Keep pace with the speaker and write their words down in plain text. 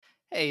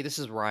Hey, this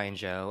is Ryan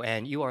Joe,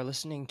 and you are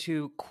listening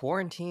to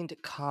Quarantined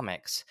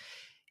Comics.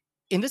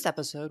 In this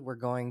episode, we're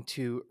going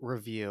to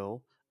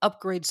review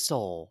Upgrade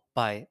Soul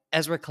by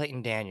Ezra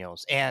Clayton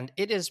Daniels, and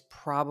it is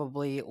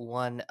probably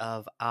one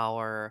of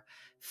our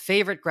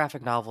favorite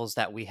graphic novels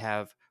that we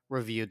have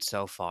reviewed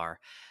so far.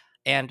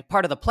 And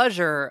part of the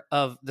pleasure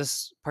of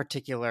this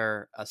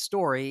particular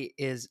story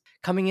is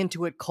coming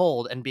into it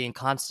cold and being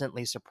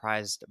constantly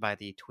surprised by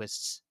the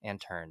twists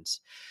and turns.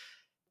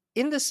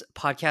 In this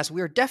podcast,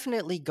 we are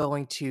definitely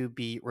going to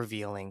be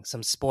revealing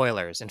some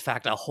spoilers. In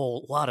fact, a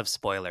whole lot of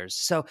spoilers.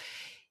 So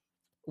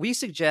we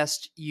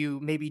suggest you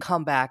maybe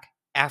come back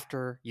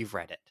after you've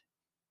read it.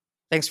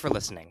 Thanks for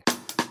listening.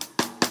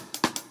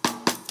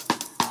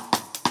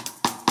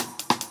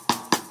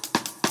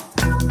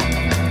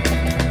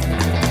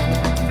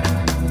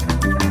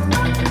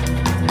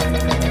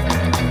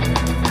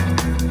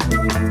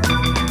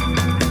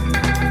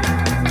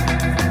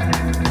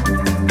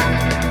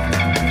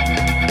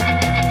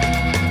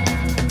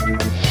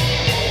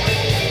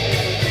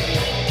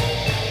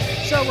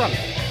 So, Roman,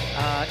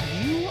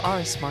 you are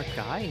a smart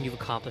guy and you've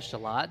accomplished a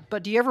lot,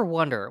 but do you ever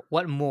wonder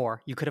what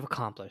more you could have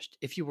accomplished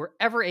if you were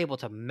ever able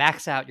to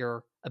max out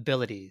your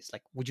abilities?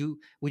 Like, would you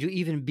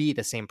even be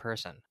the same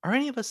person? Are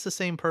any of us the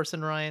same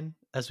person, Ryan,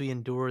 as we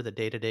endure the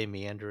day-to-day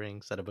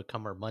meanderings that have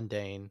become our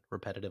mundane,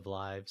 repetitive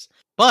lives?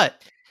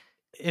 But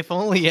if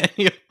only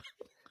any of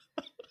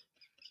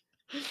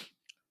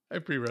I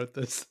pre-wrote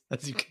this,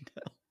 as you can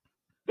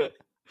tell.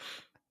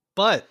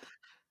 But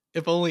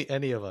if only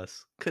any of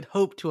us could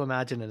hope to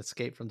imagine an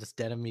escape from this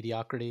den of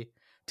mediocrity,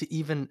 to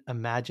even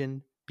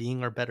imagine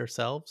being our better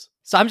selves.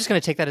 So I'm just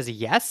going to take that as a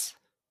yes.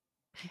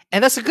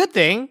 And that's a good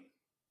thing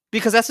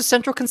because that's a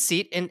central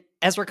conceit in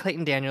Ezra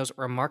Clayton Daniels'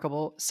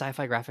 remarkable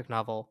sci-fi graphic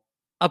novel,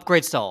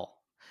 Upgrade Soul,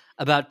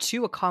 about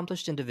two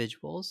accomplished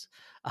individuals,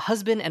 a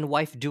husband and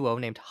wife duo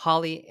named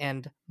Holly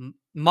and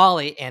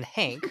Molly and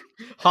Hank.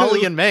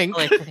 Holly and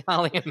Mank.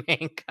 Holly and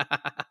Hank.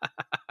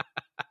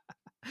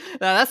 Now,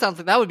 that sounds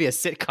like that would be a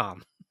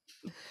sitcom.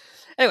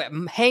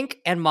 Anyway, Hank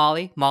and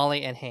Molly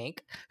and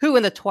Hank, who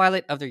in the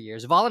twilight of their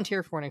years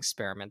volunteer for an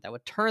experiment that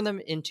would turn them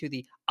into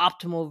the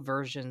optimal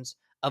versions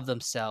of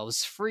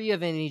themselves, free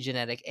of any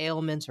genetic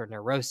ailments or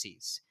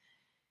neuroses.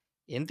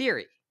 In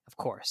theory, of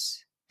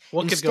course.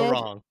 What could go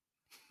wrong?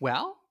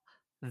 Well,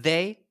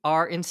 they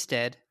are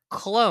instead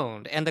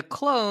cloned, and the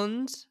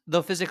clones,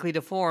 though physically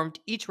deformed,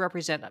 each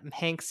represent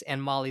Hank's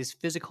and Molly's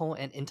physical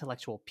and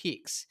intellectual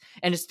peaks.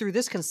 And it's through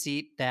this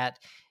conceit that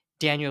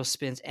Daniel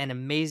spins an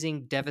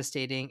amazing,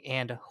 devastating,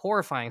 and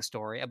horrifying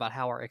story about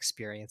how our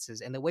experiences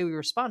and the way we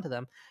respond to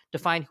them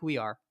define who we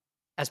are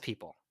as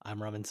people.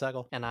 I'm Raman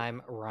Segel. And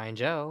I'm Ryan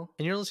Joe.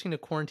 And you're listening to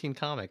Quarantine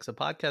Comics, a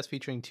podcast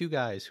featuring two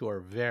guys who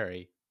are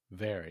very,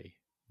 very,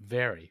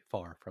 very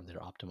far from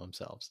their optimum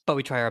selves. But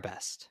we try our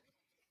best.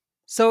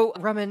 So,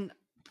 Raman,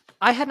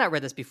 I had not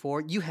read this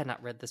before. You had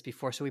not read this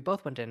before. So we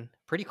both went in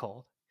pretty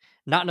cold,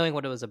 not knowing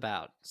what it was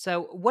about.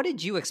 So what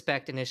did you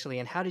expect initially,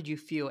 and how did you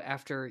feel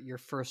after your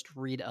first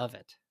read of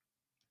it?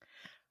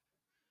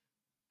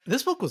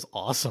 This book was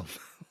awesome.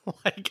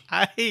 Like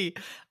I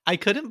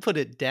couldn't put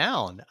it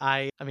down.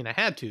 I mean, I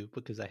had to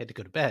because I had to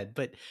go to bed,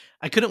 but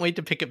I couldn't wait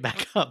to pick it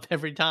back up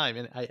every time.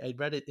 And I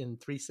read it in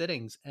 3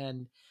 sittings.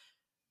 And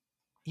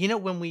you know,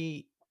 when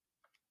we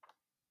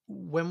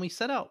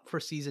set out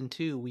for season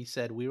 2, we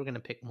said we were going to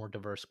pick more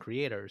diverse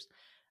creators.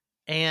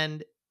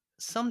 And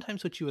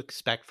sometimes what you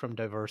expect from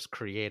diverse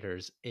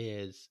creators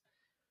is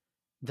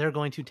they're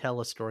going to tell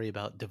a story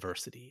about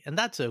diversity, and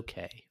that's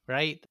okay,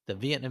 right? The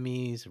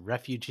Vietnamese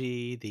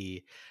refugee,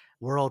 the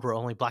world where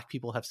only Black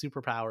people have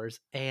superpowers.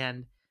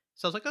 And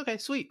so I was like, okay,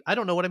 sweet. I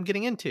don't know what I'm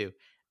getting into.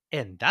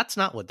 And that's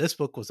not what this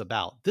book was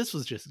about. This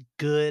was just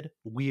good,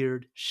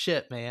 weird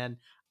shit, man.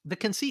 The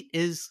conceit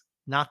is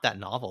not that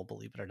novel,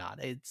 believe it or not.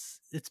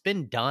 It's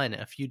been done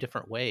a few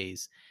different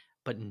ways,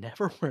 but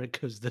never where it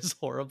goes this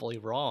horribly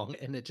wrong.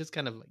 And it just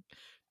kind of like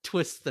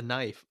twists the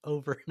knife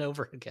over and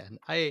over again.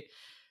 I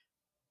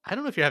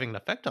don't know if you're having an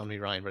effect on me,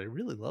 Ryan, but I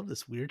really love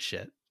this weird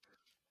shit.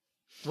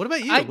 What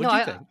about you? What do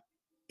you think?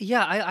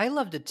 Yeah, I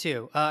loved it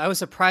too. I was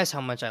surprised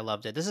how much I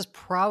loved it. This is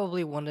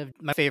probably one of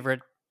my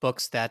favorite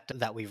books that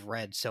we've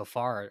read so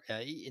far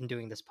in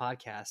doing this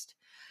podcast.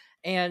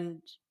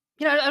 And,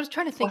 you know, I was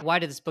trying to think, why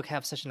did this book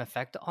have such an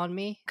effect on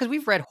me? Because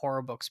we've read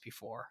horror books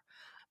before.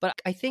 But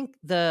I think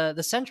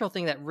the central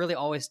thing that really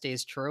always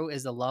stays true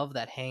is the love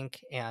that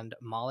Hank and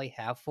Molly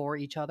have for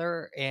each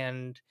other,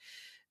 and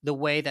the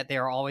way that they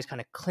are always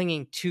kind of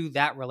clinging to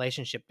that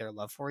relationship, their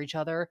love for each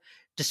other,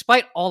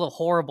 despite all the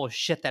horrible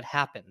shit that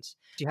happens.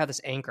 You have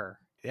this anchor.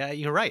 Yeah,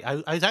 you're right.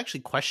 I was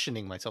actually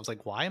questioning myself. I was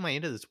like, why am I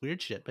into this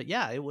weird shit? But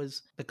yeah, it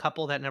was the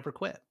couple that never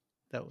quit.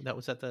 That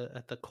was at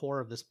the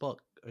core of this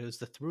book. It was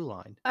the through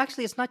line.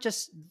 Actually, it's not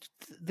just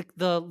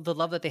the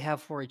love that they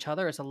have for each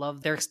other. It's a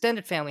love their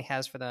extended family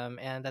has for them,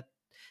 and that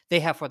they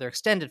have for their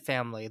extended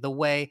family. The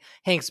way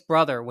Hank's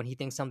brother, when he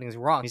thinks something's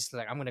wrong, he's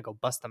like, I'm going to go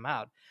bust them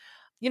out.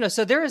 You know,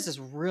 so there is this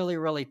really,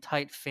 really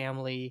tight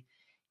family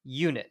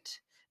unit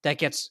that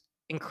gets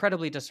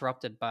incredibly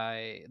disrupted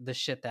by the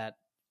shit that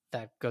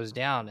that goes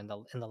down in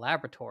the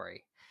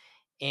laboratory.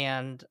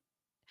 And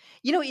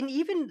and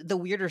even the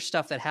weirder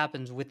stuff that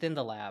happens within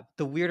the lab,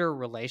 the weirder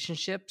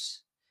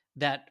relationships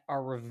that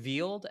are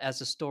revealed as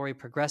the story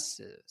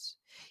progresses,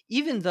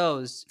 even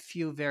those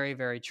feel very,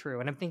 very true.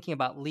 And I'm thinking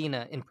about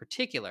Lena in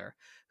particular,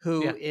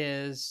 who Yeah.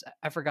 is,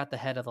 I forgot the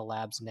head of the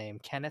lab's name,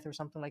 Kenneth or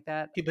something like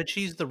that. But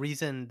she's the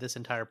reason this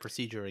entire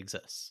procedure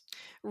exists.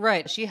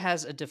 Right. She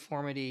has a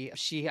deformity.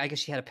 I guess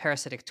she had a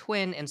parasitic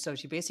twin. And so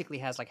she basically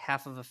has like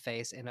half of a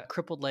face and a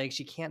crippled leg.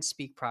 She can't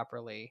speak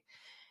properly.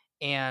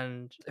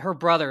 And her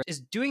brother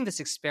is doing this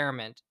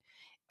experiment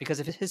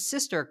because if his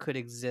sister could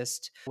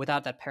exist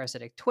without that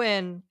parasitic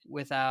twin,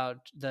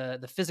 without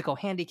the physical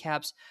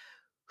handicaps,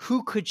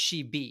 who could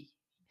she be?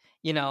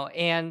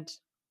 And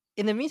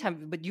in the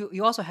meantime, but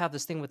you also have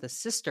this thing with the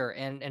sister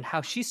and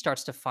how she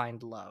starts to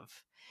find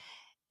love.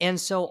 And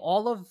so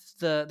all of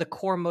the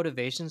core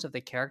motivations of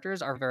the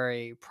characters are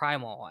very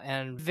primal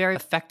and very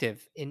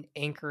effective in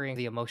anchoring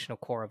the emotional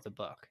core of the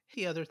book.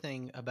 The other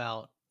thing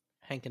about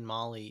Hank and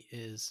Molly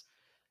is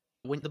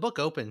when the book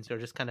opens, they're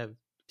just kind of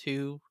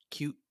two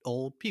cute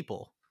old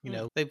people.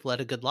 Mm. They've led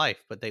a good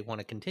life, but they want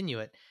to continue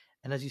it.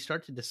 And as you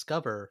start to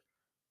discover,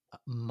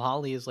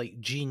 Molly is like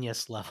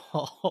genius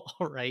level,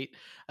 right?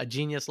 A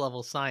genius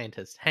level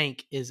scientist.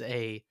 Hank is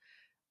a,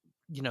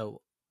 you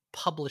know,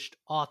 published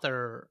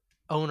author,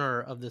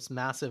 owner of this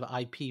massive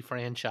IP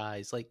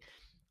franchise. Like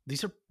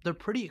they're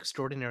pretty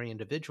extraordinary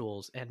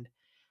individuals. And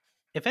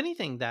if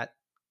anything, that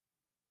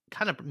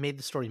kind of made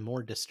the story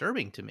more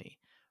disturbing to me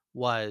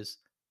was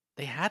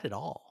they had it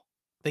all.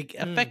 They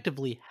Mm.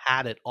 effectively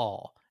had it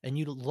all. And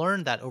you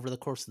learned that over the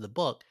course of the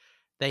book,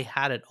 they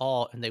had it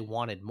all and they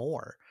wanted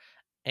more.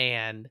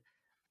 And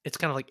it's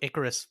kind of like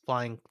Icarus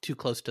flying too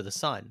close to the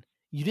sun.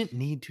 You didn't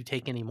need to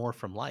take any more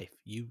from life.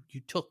 You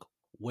took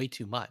way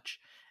too much.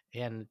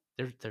 And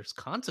there's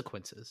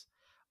consequences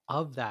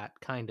of that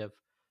kind of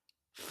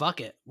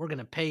fuck it. We're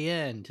gonna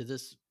pay in to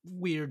this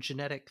weird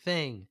genetic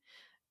thing.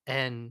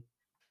 And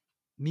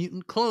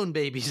mutant clone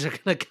babies are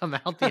going to come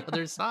out the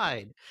other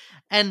side.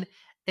 And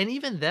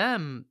even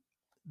them,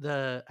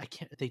 I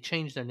can't, they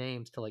changed their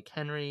names to like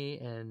Henry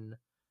and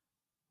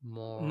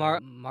more.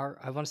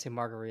 I want to say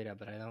Margarita,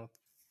 but I don't.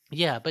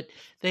 Yeah, but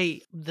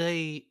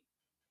they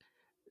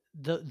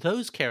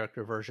those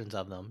character versions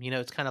of them,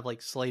 it's kind of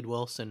like Slade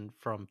Wilson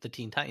from the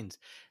Teen Titans.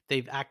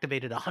 They've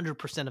activated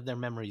 100% of their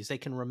memories. They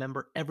can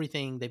remember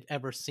everything they've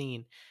ever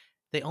seen.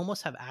 They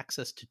almost have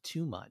access to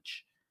too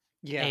much.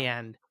 Yeah.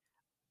 And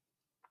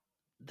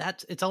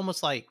it's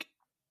almost like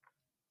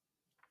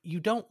you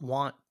don't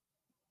want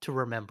to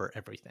remember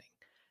everything.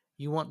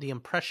 You want the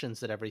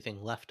impressions that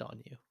everything left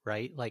on you,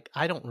 right? Like,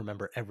 I don't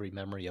remember every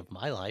memory of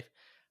my life.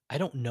 I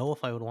don't know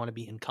if I would want to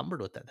be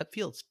encumbered with that. That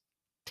feels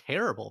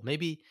terrible.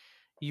 Maybe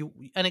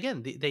and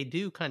again, they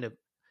do kind of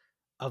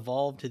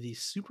evolve to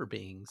these super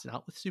beings,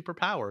 not with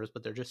superpowers,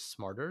 but they're just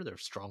smarter, they're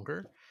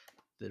stronger,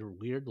 they're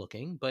weird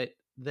looking, but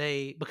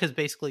because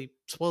basically,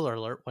 spoiler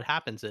alert, what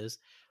happens is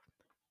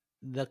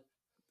the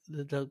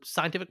the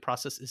scientific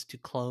process is to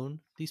clone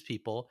these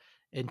people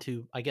and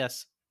to, I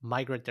guess,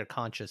 migrate their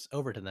conscious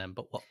over to them.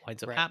 But what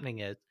winds up Right. happening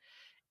is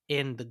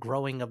in the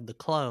growing of the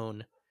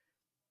clone,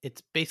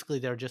 it's basically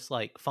they're just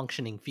like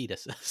functioning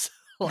fetuses.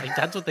 Like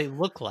that's what they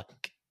look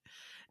like.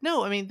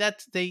 No, I mean they're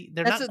That's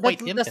not that's quite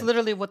that's infants.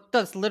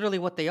 literally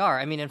what they are.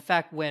 I mean, in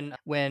fact, when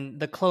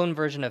the clone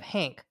version of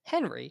Hank,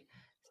 Henry,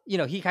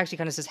 he actually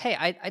kind of says, "Hey,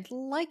 I'd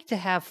like to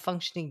have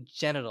functioning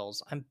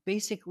genitals. I'm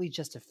basically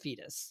just a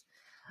fetus."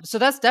 So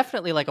that's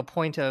definitely like a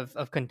point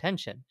of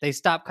contention. They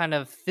stop kind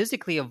of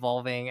physically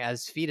evolving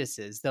as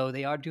fetuses, though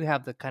they do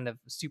have the kind of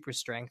super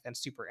strength and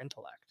super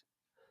intellect.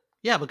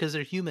 Yeah, because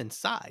they're human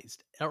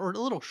sized or a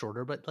little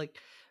shorter, but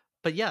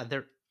yeah,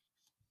 their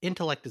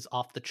intellect is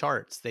off the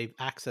charts. They've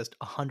accessed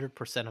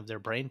 100% of their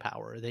brain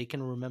power. They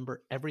can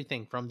remember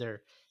everything from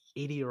their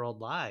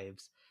 80-year-old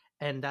lives.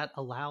 And that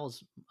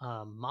allows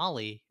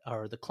Molly,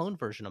 or the clone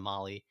version of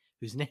Molly,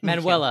 whose name I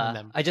can't Manuela,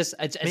 remember. it's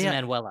Yeah,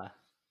 Manuela.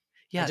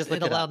 I yes, just it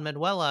looked it up. allowed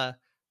Manuela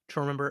to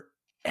remember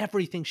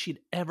everything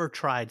she'd ever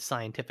tried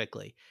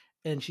scientifically.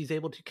 And she's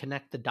able to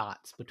connect the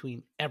dots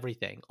between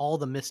everything, all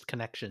the missed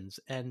connections.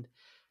 And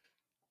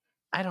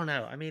I don't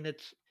know. I mean,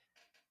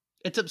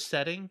 it's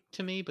upsetting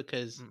to me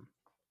because Mm.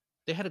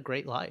 they had a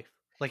great life.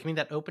 Like, I mean,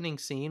 that opening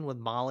scene with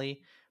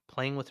Molly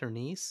playing with her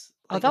niece,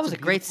 Oh, like, that it's was a a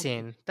great beautiful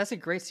scene. scene. That's a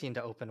great scene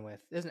to open with,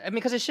 isn't it? I mean,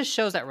 because it just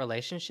shows that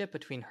relationship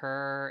between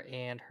her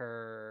and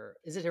her.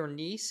 Is it her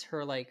niece?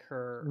 Yeah,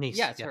 Niece,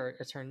 it's yeah.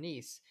 her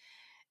niece,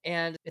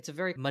 and it's a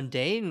very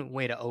mundane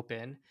way to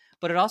open,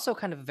 but it also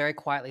kind of very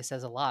quietly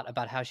says a lot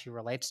about how she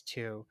relates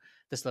to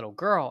this little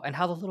girl and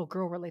how the little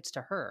girl relates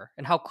to her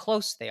and how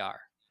close they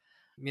are.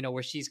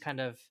 Where she's kind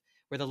of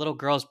where the little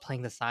girl's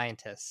playing the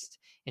scientist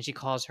and she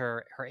calls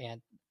her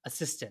aunt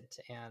assistant,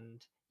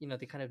 and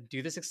they kind of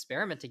do this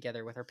experiment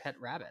together with her pet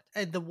rabbit.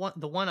 And the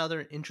one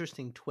other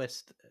interesting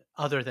twist,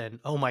 other than,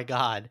 oh my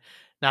god,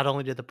 not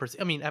only did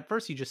I mean, at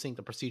first you just think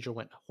the procedure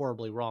went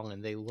horribly wrong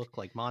and they look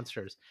like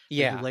monsters, but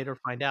you Yeah. later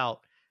find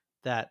out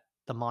that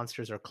the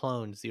monsters are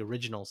clones, the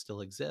originals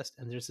still exist,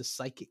 and there's a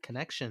psychic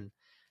connection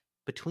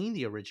between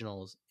the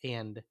originals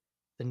and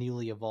the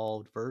newly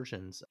evolved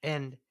versions,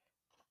 and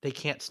they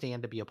can't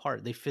stand to be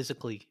apart. They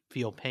physically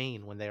feel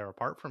pain when they are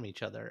apart from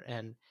each other.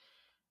 And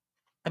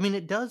I mean,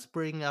 it does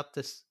bring up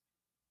this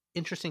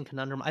interesting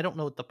conundrum. I don't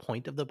know what the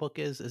point of the book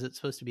is. Is it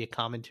supposed to be a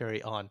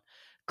commentary on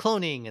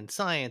cloning and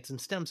science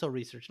and stem cell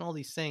research and all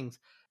these things?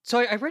 So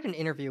I read an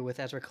interview with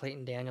Ezra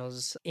Clayton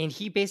Daniels, and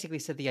he basically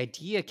said the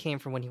idea came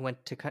from when he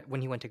went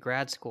to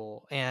grad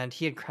school, and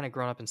he had kind of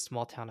grown up in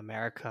small town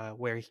America,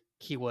 where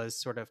he was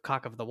sort of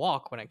cock of the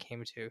walk when it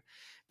came to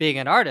being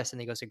an artist.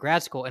 And he goes to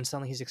grad school, and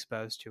suddenly he's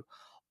exposed to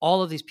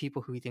all of these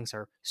people who he thinks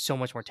are so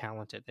much more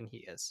talented than he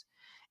is,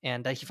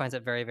 and he finds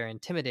that very, very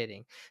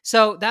intimidating.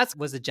 So that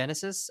was the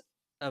genesis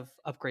of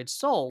Upgrade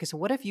Soul. Okay, so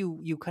what if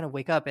you kind of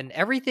wake up and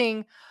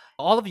everything,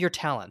 all of your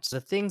talents,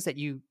 the things that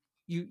you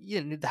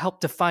know, help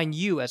define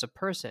you as a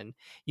person,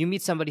 you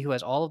meet somebody who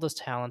has all of those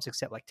talents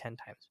except like 10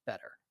 times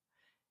better.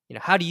 You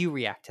know, how do you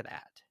react to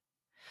that?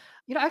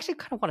 You know, I actually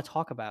kind of want to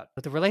talk about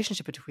the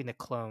relationship between the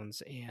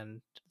clones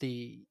and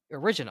the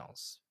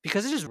originals,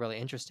 because this is really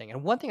interesting.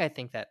 And one thing I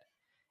think that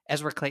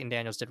Ezra Clayton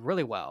Daniels did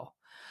really well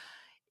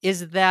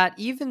is that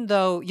even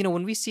though, you know,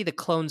 when we see the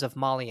clones of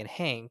Molly and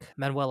Hank,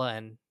 Manuela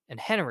and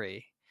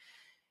Henry,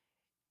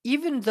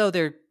 even though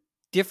they're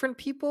different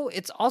people,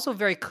 it's also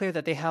very clear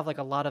that they have like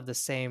a lot of the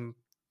same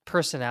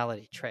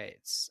personality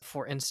traits.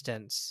 For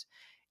instance,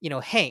 you know,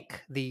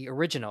 Hank, the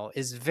original,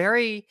 is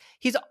he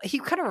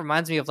kind of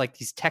reminds me of like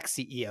these tech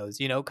CEOs,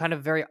 you know, kind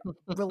of very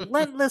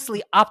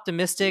relentlessly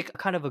optimistic,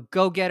 kind of a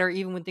go-getter,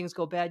 even when things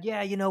go bad.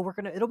 Yeah, you know,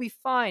 it'll be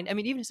fine. I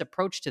mean, even his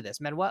approach to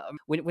this, man,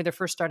 when they're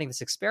first starting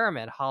this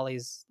experiment,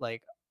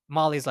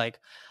 Molly's like,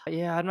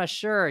 yeah, I'm not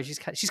sure. She's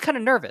kind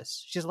of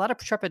nervous. She has a lot of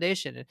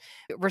trepidation.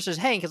 Versus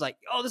Hank is like,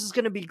 oh, this is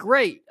gonna be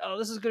great. Oh,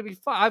 this is gonna be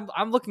fun.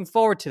 I'm looking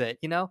forward to it.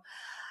 You know.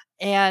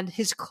 And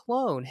his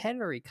clone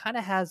Henry kind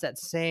of has that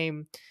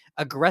same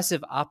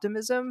aggressive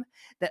optimism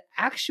that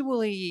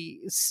actually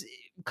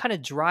kind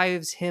of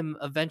drives him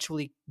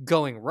eventually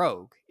going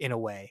rogue in a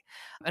way.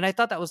 And I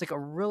thought that was like a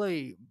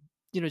really,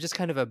 you know, just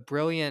kind of a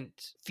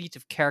brilliant feat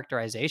of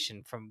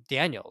characterization from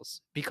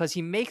Daniels, because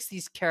he makes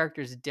these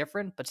characters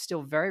different but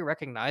still very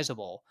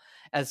recognizable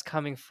as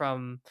coming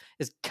from,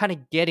 is kind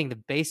of getting the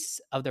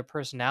base of their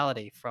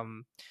personality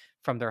from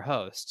their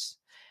hosts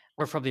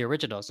or from the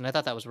originals. And I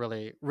thought that was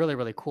really, really,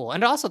 really cool.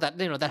 And also that,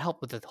 you know, that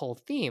helped with the whole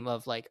theme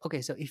of like,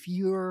 okay, so if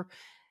your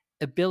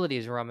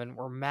abilities, Roman,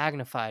 were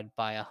magnified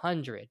by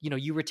 100, you know,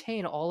 you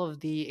retain all of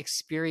the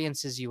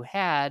experiences you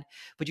had,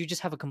 but you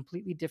just have a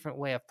completely different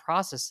way of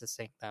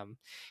processing them.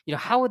 You know,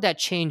 how would that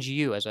change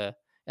you as a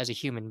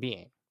human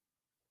being?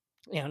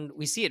 And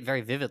we see it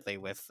very vividly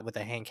with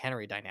the Hank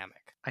Henry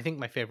dynamic. I think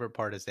my favorite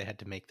part is they had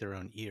to make their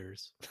own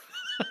ears.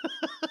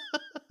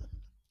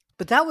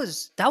 But that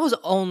was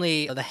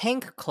only the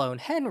Hank clone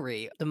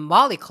Henry. The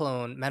Molly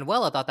clone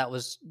Manuela thought that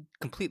was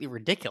completely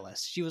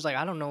ridiculous. She was like,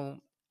 I don't know.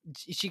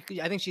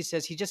 I think she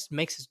says he just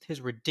makes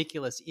his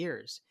ridiculous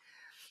ears.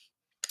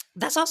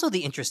 That's also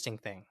the interesting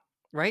thing,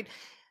 right?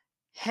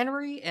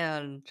 Henry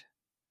and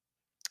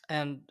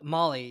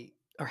Molly,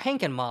 or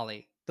Hank and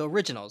Molly, the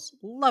originals,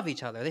 love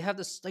each other. They have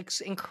this like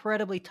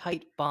incredibly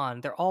tight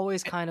bond. They're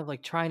always kind of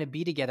like trying to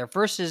be together.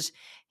 Versus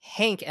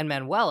Hank and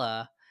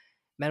Manuela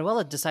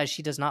decides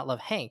she does not love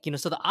Hank. You know,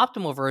 so the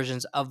optimal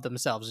versions of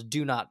themselves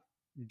do not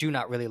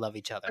really love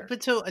each other.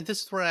 But so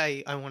this is where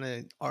I want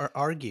to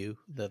argue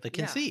the Yeah.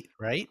 conceit,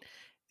 right?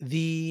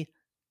 The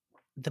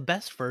the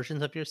best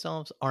versions of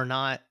yourselves are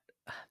not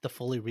the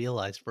fully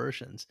realized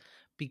versions,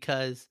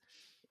 because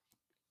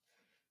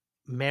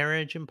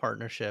marriage and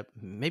partnership,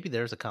 maybe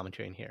there's a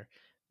commentary in here.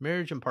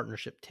 Marriage and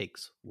partnership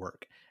takes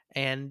work,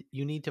 and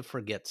you need to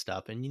forget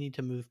stuff, and you need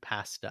to move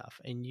past stuff,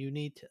 and you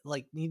need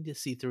to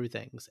see through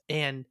things.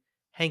 And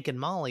Hank and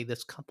Molly,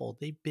 this couple,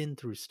 they've been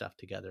through stuff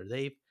together.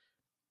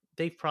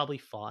 They've probably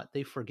fought,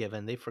 they've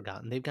forgiven, they've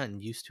forgotten, they've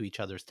gotten used to each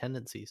other's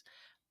tendencies.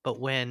 But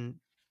when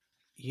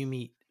you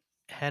meet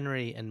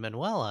Henry and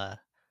Manuela,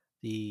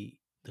 the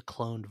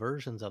cloned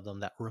versions of them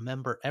that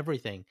remember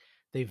everything,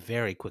 they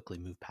very quickly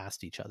move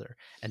past each other.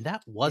 And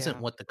that wasn't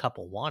Yeah. what the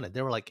couple wanted.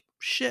 They were like,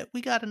 shit, we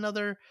got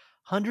another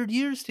 100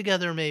 years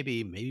together,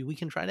 maybe. Maybe we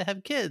can try to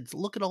have kids.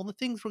 Look at all the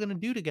things we're gonna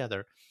do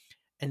together.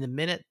 And the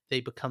minute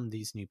they become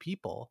these new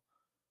people,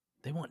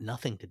 they want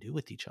nothing to do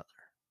with each other.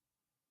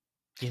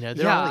 You know,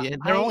 Yeah,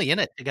 they're only in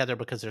it together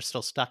because they're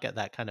still stuck at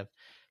that kind of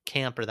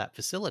camp or that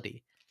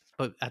facility.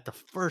 But at the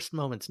first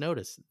moment's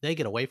notice, they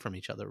get away from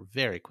each other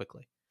very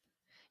quickly.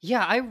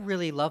 yeah, I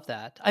really love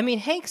that. I mean,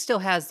 Hank still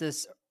has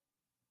this,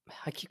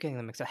 I keep getting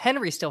them mixed up.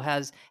 Henry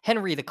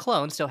the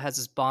clone still has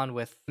this bond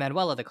with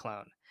Manuela the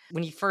clone.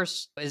 When he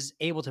first is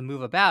able to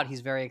move about,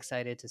 he's very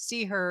excited to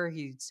see her.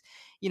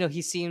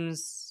 He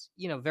seems,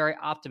 you know, very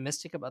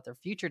optimistic about their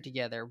future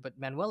together. But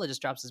Manuela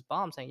just drops his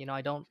bomb saying, you know,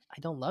 I don't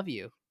love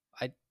you.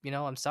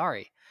 I'm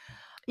sorry.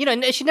 You know,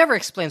 and she never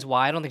explains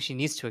why. I don't think she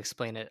needs to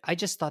explain it. I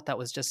just thought that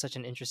was just such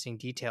an interesting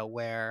detail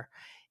where,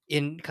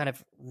 in kind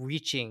of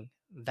reaching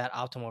that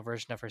optimal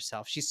version of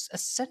herself, she's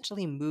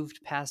essentially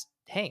moved past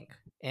Hank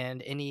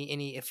and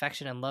any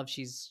affection and love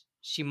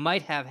she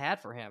might have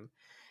had for him.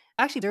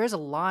 Actually, there is a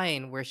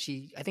line where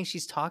I think she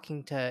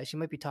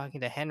might be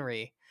talking to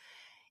Henry,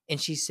 and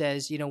she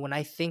says, when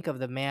I think of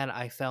the man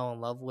I fell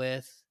in love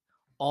with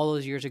all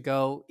those years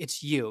ago,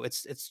 it's you.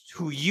 It's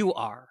who you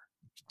are.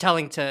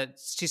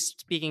 She's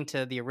speaking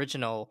to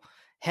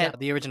Yeah.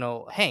 The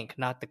original Hank,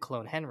 not the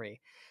clone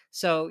Henry.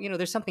 So,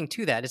 there's something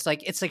to that. It's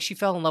like she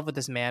fell in love with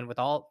this man with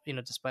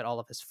despite all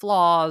of his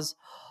flaws,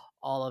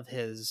 all of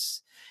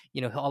his,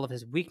 all of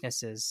his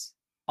weaknesses,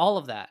 all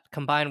of that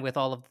combined with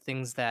all of the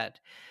things that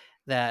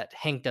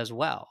Hank does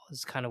well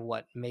is kind of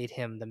what made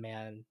him the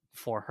man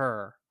for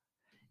her.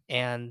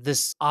 And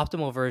this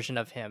optimal version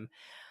of him,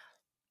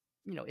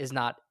 is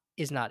not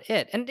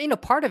it.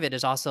 And part of it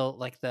is also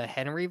like the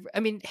Henry. I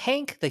mean,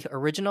 Hank, the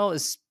original,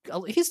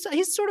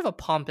 he's sort of a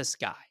pompous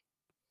guy.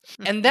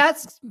 And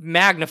that's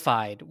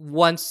magnified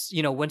once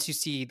you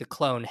see the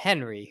clone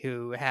Henry,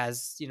 who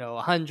has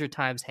 100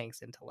 times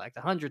Hank's intellect,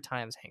 100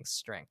 times Hank's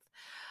strength,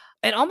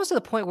 and almost to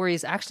the point where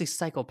he's actually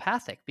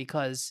psychopathic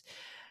because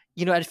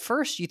at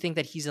first you think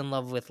that he's in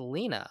love with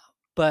Lena,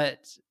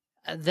 but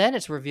then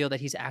it's revealed that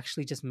he's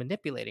actually just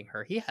manipulating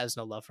her. He has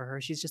no love for her.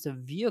 She's just a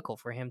vehicle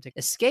for him to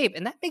escape.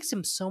 And that makes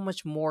him so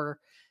much more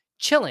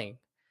chilling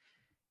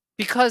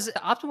because the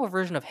optimal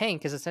version of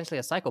Hank is essentially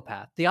a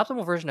psychopath. The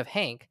optimal version of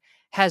Hank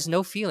has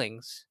no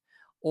feelings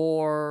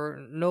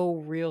or no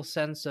real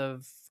sense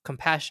of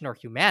compassion or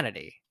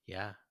humanity.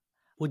 Yeah.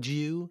 Would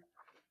you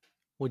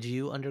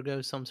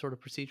undergo some sort of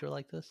procedure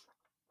like this?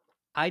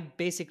 I'd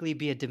basically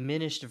be a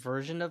diminished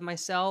version of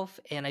myself,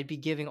 and I'd be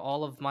giving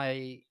all of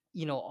my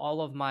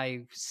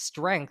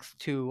strength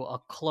to a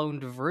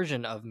cloned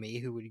version of me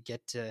who would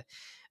get to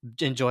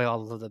enjoy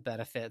all of the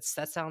benefits.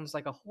 That sounds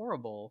like a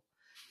horrible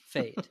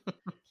fate.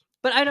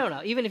 But I don't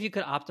know. Even if you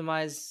could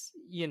optimize,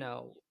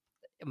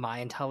 my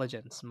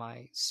intelligence,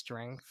 my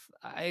strength,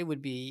 I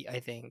would be, I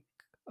think,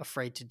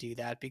 afraid to do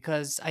that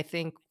because I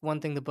think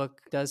one thing the book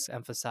does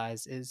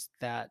emphasize is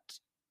that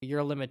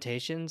your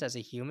limitations as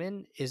a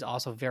human is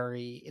also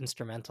very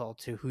instrumental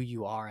to who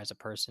you are as a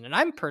person. And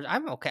I'm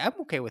okay. I'm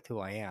okay with who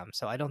I am.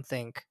 So I don't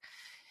think,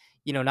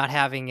 not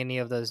having any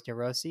of those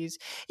neuroses.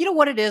 You know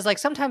what it is? Like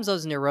sometimes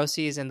those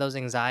neuroses and those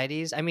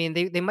anxieties, I mean,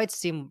 they might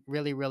seem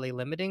really, really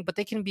limiting, but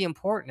they can be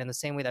important in the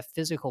same way that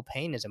physical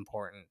pain is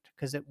important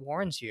because it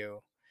warns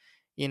you,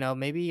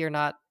 maybe you're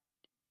not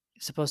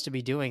supposed to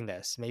be doing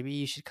this. Maybe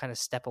you should kind of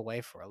step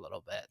away for a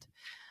little bit.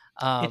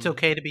 It's Um,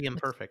 okay to be it's,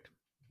 imperfect.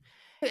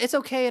 it's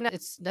okay and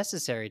it's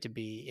necessary to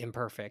be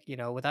imperfect.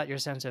 Without your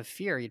sense of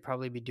fear, you'd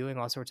probably be doing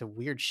all sorts of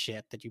weird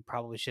shit that you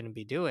probably shouldn't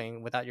be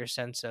doing. Without your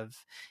sense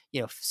of,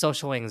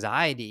 social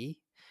anxiety,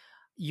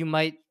 you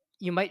might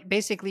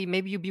basically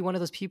maybe you'd be one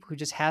of those people who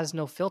just has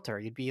no filter.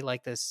 You'd be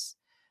like this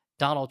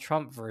Donald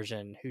Trump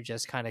version who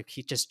just kind of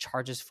he just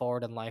charges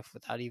forward in life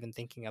without even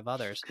thinking of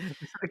others.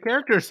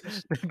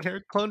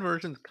 The clone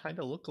versions kind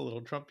of look a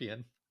little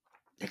Trumpian.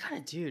 They kind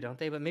of do, don't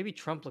they? But maybe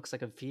Trump looks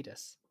like a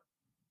fetus.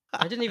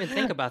 I didn't even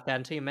think about that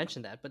until you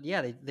mentioned that. But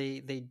yeah,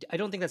 they I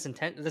don't think that's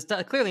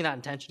That's clearly not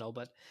intentional.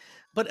 But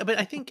But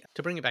I think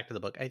to bring it back to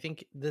the book, I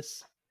think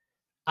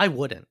I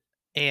wouldn't.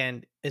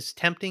 And as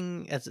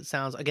tempting as it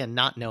sounds, again,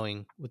 not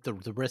knowing with the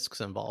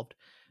risks involved,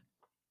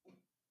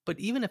 but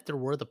even if there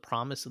were the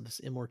promise of this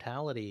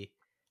immortality,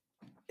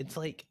 it's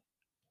like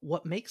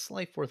what makes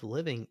life worth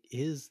living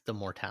is the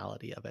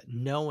mortality of it,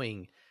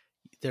 knowing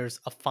there's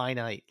a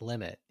finite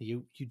limit.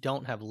 You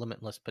don't have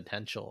limitless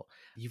potential.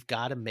 You've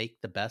got to make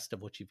the best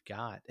of what you've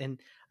got. And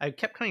I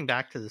kept coming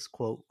back to this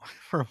quote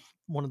from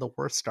one of the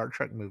worst Star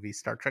Trek movies,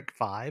 Star Trek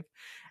 5.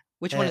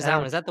 which one And is that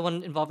one? Is that the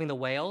one involving the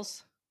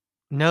whales?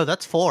 no,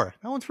 that's 4.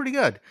 That one's pretty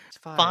good. It's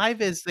 5.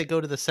 5 is they go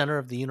to the center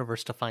of the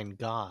universe to find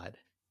God.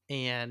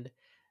 And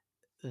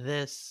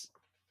this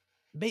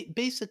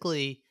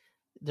basically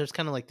there's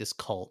kind of like this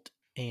cult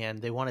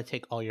and they want to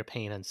take all your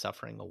pain and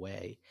suffering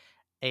away.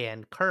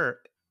 And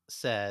Kirk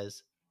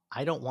says,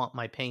 I don't want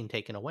my pain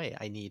taken away.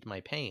 I need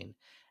my pain.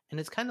 And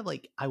it's kind of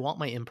like, I want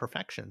my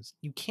imperfections.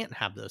 You can't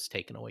have those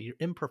taken away. Your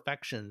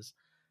imperfections,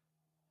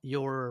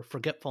 your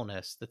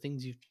forgetfulness, the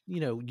things you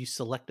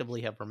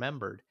selectively have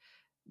remembered.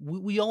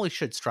 We always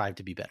should strive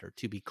to be better,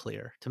 to be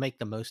clear, to make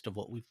the most of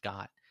what we've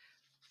got.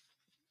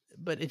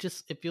 But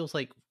it feels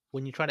like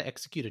when you try to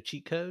execute a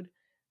cheat code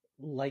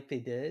like they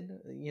did,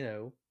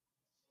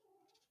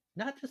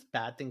 not just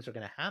bad things are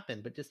going to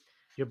happen, but just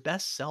your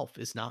best self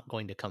is not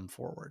going to come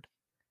forward.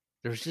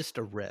 There's just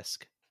a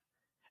risk.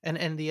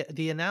 And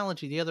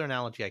the other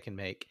analogy I can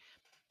make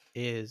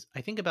is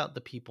I think about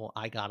the people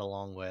I got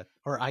along with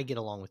or I get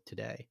along with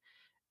today,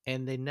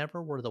 and they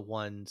never were the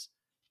ones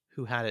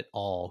who had it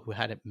all, who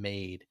had it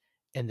made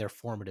in their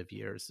formative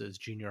years, those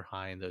junior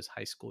high and those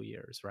high school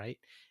years, right?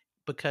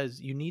 Because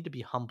you need to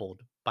be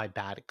humbled by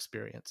bad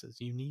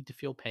experiences. You need to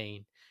feel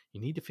pain. You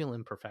need to feel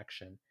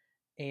imperfection.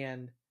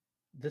 And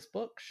this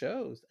book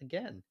shows,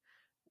 again,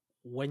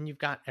 when you've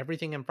got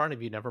everything in front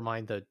of you, never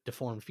mind the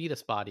deformed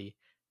fetus body,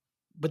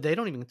 but they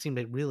don't even seem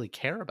to really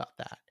care about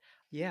that.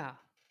 Yeah.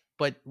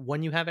 But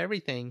when you have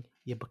everything,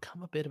 you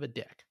become a bit of a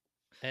dick.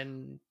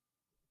 And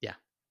yeah.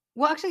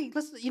 Well, actually,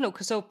 let's,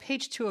 because so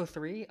page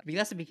 203, I mean,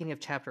 that's the beginning of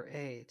chapter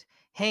 8.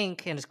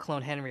 Hank and his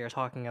clone Henry are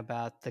talking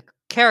about the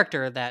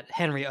character that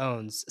Henry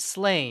owns,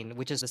 Slane,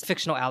 which is a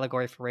fictional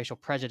allegory for racial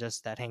prejudice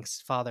that Hank's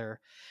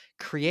father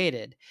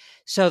created.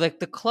 So the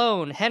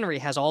clone Henry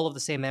has all of the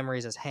same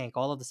memories as Hank,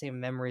 all of the same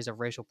memories of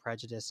racial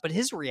prejudice, but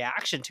his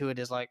reaction to it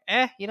is like,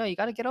 you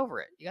got to get over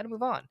it. You got to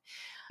move on.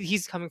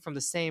 He's coming from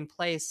the same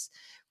place,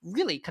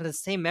 really kind of the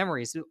same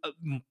memories,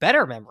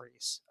 better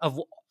memories of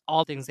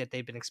all things that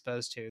they've been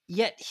exposed to.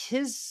 Yet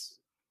his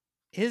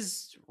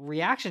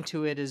reaction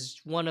to it is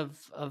one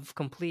of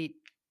complete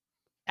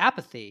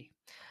apathy.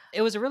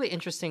 It was a really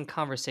interesting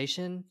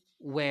conversation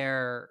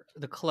where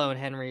the clone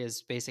Henry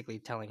is basically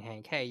telling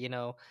Hank, "Hey,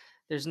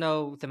 there's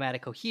no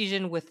thematic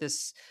cohesion with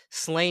this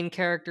slain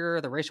character.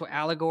 The racial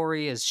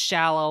allegory is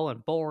shallow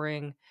and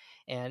boring."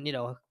 And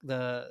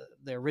the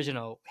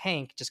original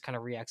Hank just kind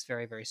of reacts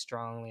very, very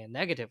strongly and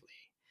negatively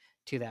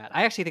to that.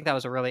 I actually think that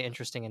was a really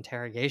interesting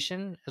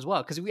interrogation as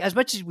well, because as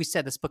much as we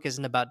said this book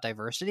isn't about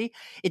diversity,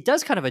 it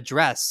does kind of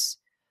address.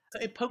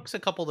 It pokes a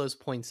couple of those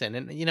points in,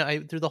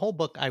 and through the whole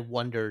book, I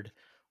wondered,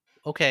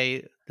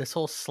 okay, this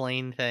whole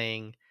Slane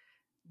thing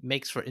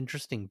makes for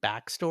interesting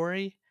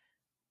backstory,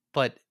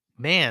 but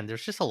man,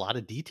 there's just a lot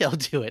of detail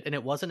to it, and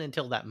it wasn't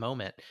until that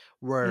moment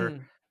where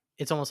Mm,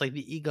 it's almost like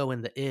the ego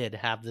and the id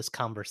have this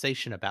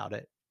conversation about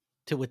it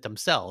with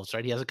themselves,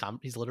 right?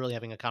 He's literally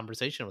having a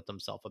conversation with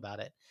himself about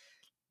it.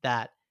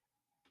 That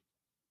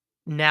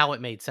now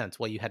it made sense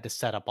why you had to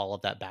set up all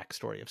of that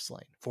backstory of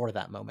Slane for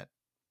that moment.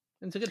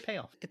 And it's a good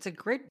payoff. it's a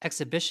great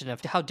exhibition of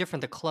how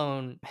different the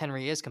clone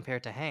Henry is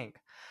compared to Hank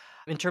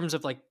in terms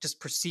of like just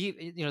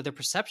their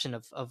perception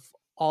of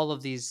all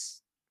of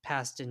these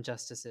past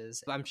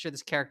injustices. I'm sure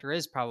this character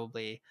is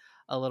probably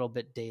a little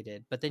bit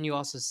dated, but then you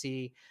also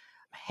see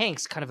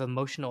Hank's kind of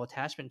emotional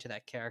attachment to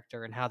that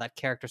character and how that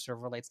character sort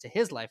of relates to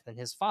his life and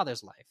his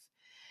father's life,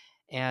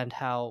 and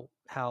how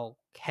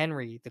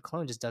Henry the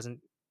clone just doesn't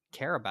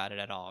care about it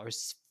at all, or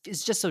is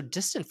just so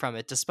distant from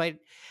it, despite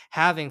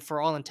having, for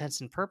all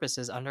intents and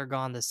purposes,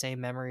 undergone the same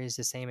memories,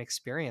 the same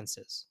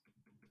experiences.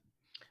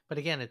 But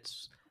again,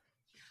 it's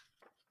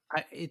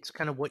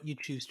kind of what you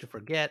choose to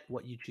forget,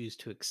 what you choose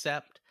to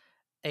accept.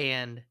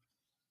 And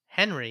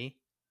Henry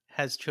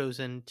has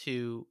chosen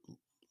to,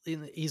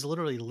 he's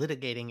literally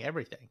litigating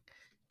everything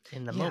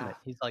in the Yeah. moment.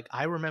 He's like,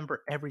 I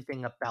remember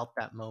everything about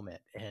that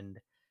moment, and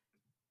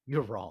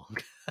you're wrong.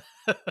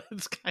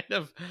 It's kind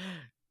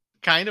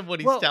of what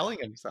he's Well, telling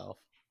himself.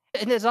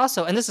 and there's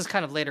also, and this is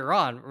kind of later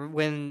on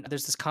when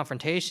there's this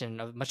confrontation,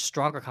 a much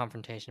stronger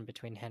confrontation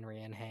between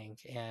Henry and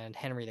Hank, and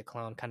Henry the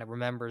clone kind of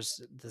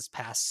remembers this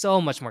past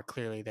so much more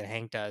clearly than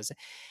Hank does,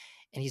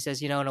 and he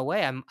says, in a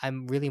way,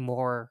 I'm really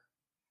more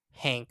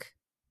Hank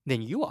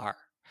than you are.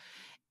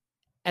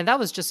 And that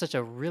was just such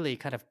a really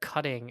kind of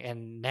cutting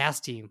and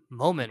nasty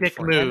moment Dick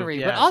for move, Henry.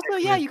 But yeah, also,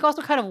 dick yeah, move. you can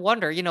also kind of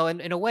wonder, in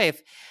a way,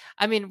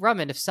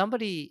 Raman, if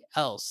somebody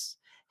else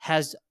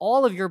has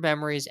all of your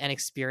memories and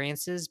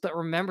experiences, but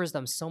remembers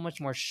them so much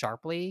more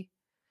sharply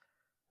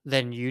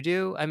than you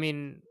do,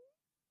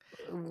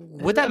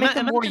 would that make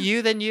them more Imagine,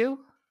 you than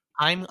you?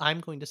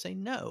 I'm going to say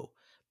no,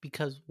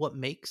 because what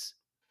makes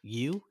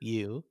you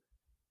you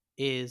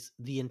is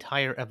the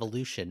entire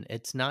evolution.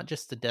 It's not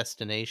just the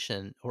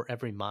destination or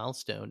every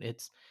milestone.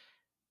 It's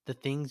the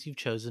things you've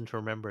chosen to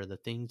remember, the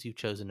things you've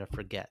chosen to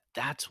forget.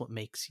 That's what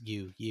makes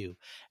you you.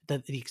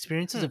 The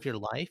experiences Hmm. of your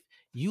life,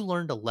 you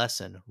learned a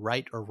lesson,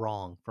 right or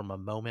wrong, from a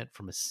moment,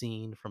 from a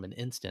scene, from an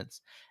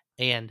instance.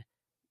 And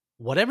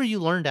whatever you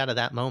learned out of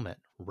that moment,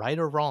 right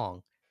or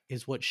wrong,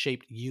 is what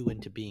shaped you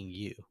into being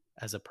you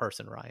as a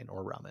person, Ryan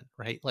or Raman,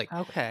 right? Like,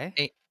 Okay.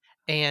 a-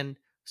 and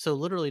so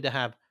literally to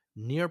have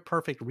near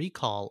perfect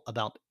recall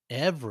about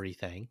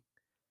everything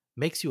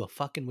makes you a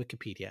fucking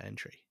Wikipedia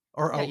entry.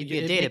 Yeah, you'd be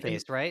a It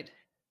makes database, right?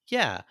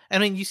 yeah. I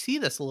mean, you see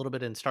this a little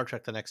bit in Star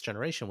Trek The Next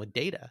Generation with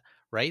Data,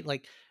 right?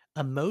 Like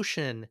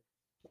emotion,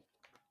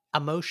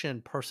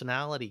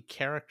 personality,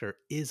 character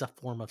is a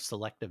form of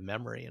selective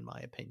memory, in my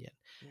opinion.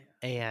 Yeah.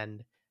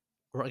 And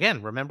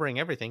again, remembering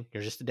everything,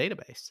 you're just a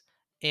database.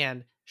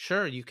 And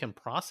sure, you can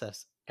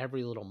process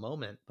every little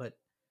moment, but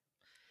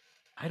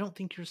I don't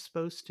think you're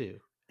supposed to.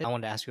 I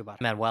wanted to ask you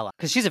about Manuela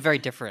because she's a very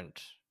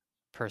different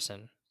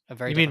person, a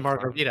very You mean different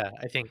clone. Margarita,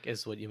 I think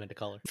is what you meant to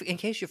call her. In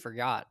case you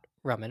forgot,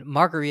 Raman,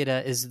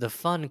 Margarita is the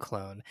fun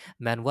clone.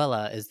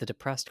 Manuela is the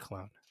depressed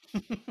clone.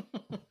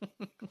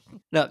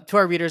 No, to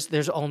our readers,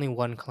 there's only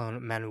one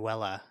clone,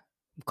 Manuela,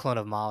 clone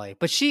of Molly.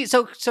 But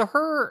so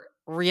her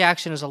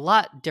reaction is a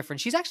lot different.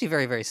 She's actually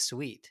very, very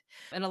sweet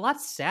and a lot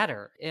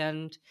sadder.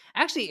 And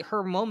actually,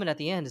 her moment at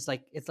the end is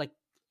like it's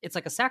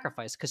like a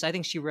sacrifice, because I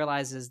think she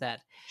realizes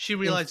that, She in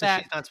realizes she's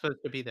fact, not supposed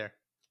to be there.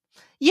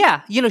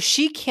 yeah,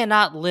 she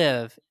cannot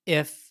live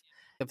if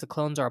the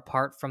clones are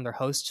apart from their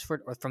hosts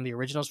or from the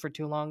originals for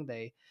too long.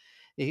 They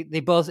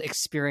both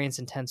experience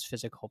intense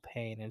physical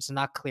pain, and it's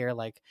not clear,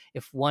 like,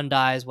 if one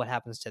dies, what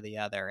happens to the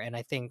other. And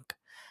I think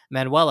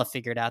Manuela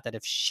figured out that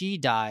if she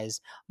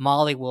dies,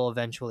 Molly will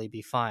eventually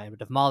be fine,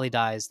 but if Molly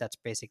dies, that's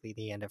basically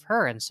the end of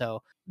her. And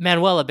so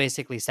Manuela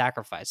basically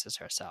sacrifices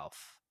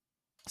herself.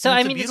 So And I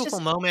it's a mean, it's beautiful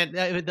just moment,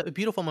 a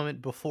beautiful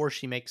moment before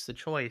she makes the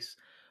choice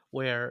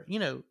where,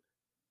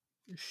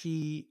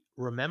 she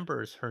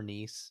remembers her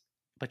niece,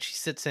 but she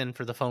sits in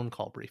for the phone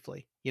call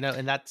briefly,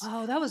 and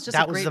oh, that was just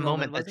a that was great the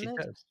moment, moment that wasn't she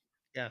it? chose.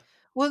 Yeah.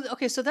 Well,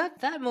 okay, so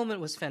that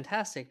moment was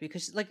fantastic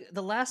because like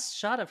the last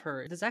shot of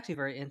her is actually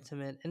very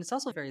intimate and it's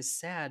also very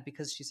sad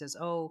because she says,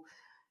 "Oh,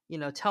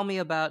 tell me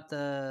about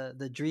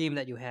the dream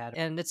that you had."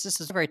 And it's just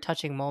this very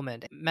touching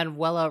moment.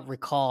 Manuela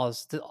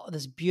recalls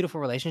this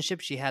beautiful relationship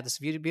she had, this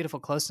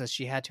beautiful closeness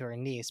she had to her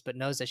niece, but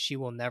knows that she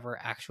will never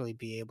actually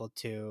be able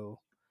to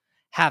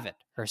have it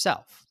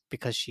herself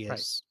because she Right.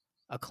 is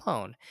a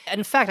clone. And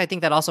in fact, I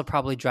think that also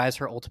probably drives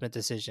her ultimate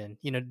decision.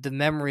 The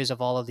memories of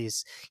all of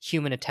these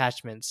human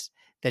attachments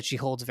that she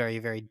holds very,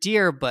 very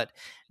dear, but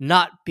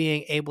not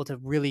being able to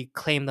really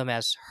claim them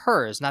as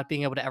hers, not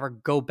being able to ever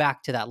go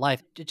back to that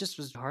life. It just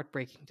was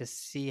heartbreaking to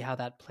see how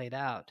that played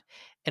out.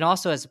 And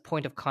also as a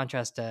point of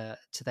contrast to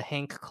the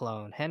Hank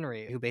clone,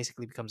 Henry, who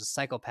basically becomes a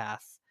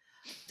psychopath,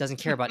 doesn't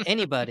care about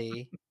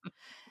anybody,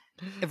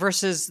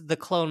 versus the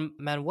clone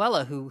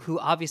Manuela, who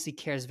obviously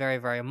cares very,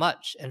 very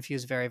much and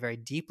feels very, very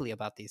deeply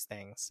about these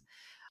things.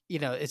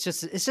 It's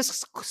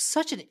just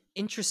such an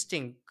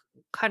interesting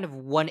kind of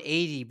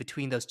 180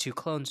 between those two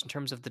clones in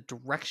terms of the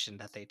direction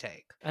that they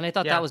take. And I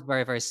thought that Yeah. was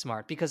very, very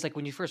smart because like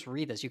when you first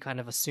read this, you kind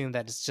of assume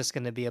that it's just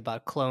going to be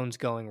about clones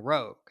going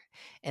rogue.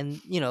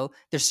 And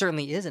there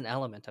certainly is an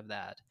element of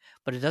that,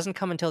 but it doesn't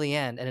come until the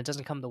end and it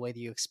doesn't come the way that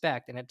you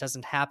expect and it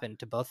doesn't happen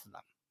to both of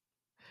them.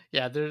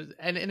 Yeah, there's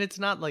and it's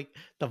not like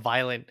the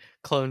violent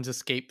clones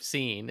escape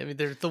scene. I mean,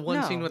 there's the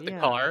one scene No, with the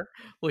yeah. car,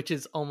 which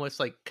is almost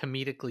like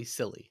comedically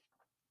silly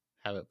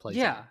how it plays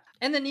Yeah. out.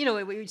 And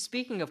then,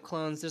 speaking of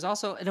clones, there's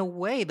also, in a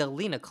way, the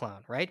Lena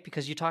clone, right?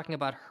 Because you're talking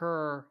about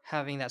her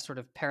having that sort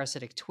of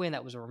parasitic twin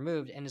that was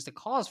removed and is the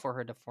cause for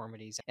her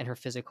deformities and her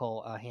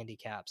physical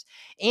handicaps.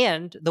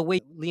 And the way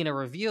Lena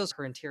reveals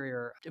her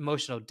interior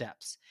emotional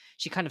depths,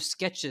 she kind of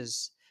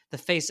sketches the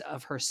face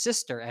of her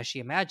sister as she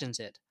imagines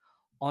it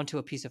onto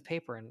a piece of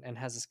paper and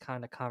has this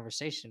kind of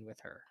conversation with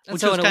her. And Which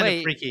so, was in a kind of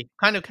way, freaky.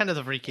 Kind of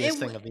the it, freakiest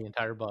thing of the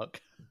entire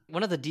book.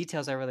 one of the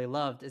details I really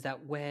loved is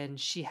that when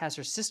she has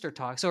her sister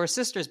talk, so her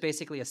sister is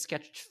basically a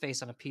sketched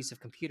face on a piece of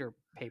computer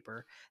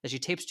paper that she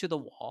tapes to the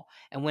wall.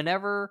 And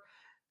whenever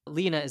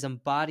Lena is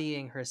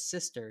embodying her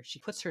sister, she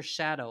puts her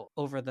shadow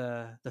over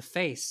the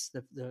face,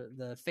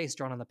 the face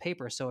drawn on the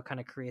paper, so it kind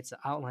of creates the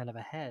outline of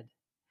a head.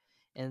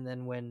 And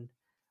then when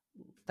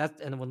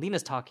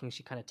Lena's talking,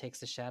 she kind of takes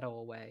the shadow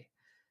away.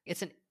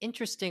 It's an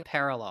interesting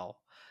parallel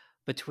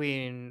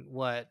between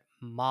what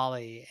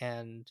Molly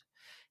and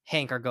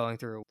Hank are going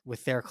through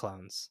with their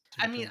clones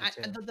I mean,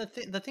 between the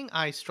two. the thing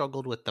I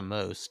struggled with the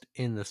most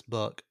in this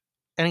book,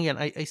 and again,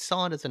 I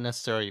saw it as a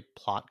necessary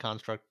plot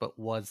construct, but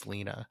was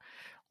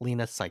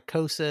Lena's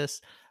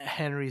psychosis,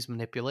 Henry's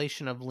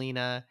manipulation of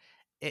Lena.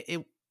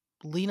 It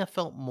Lena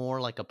felt more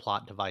like a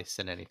plot device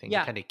than anything to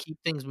Yeah, kind of keep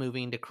things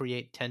moving, to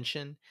create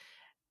tension.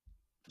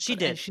 she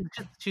And did.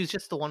 she was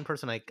just the one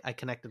person I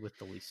connected with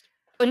the least.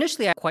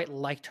 Initially, I quite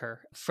liked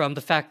her from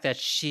the fact that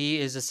she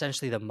is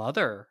essentially the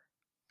mother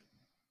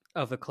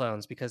of the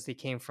clones because they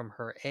came from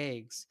her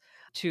eggs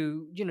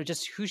to,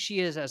 just who she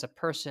is as a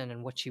person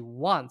and what she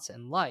wants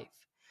in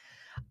life.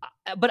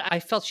 But I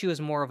felt she was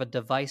more of a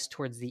device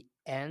towards the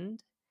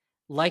end,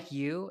 like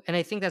you. And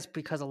I think that's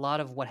because a lot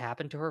of what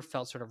happened to her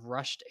felt sort of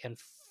rushed and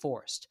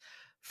forced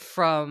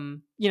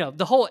from,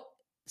 the whole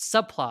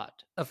subplot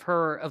of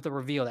the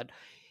reveal that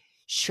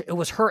it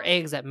was her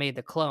eggs that made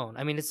the clone.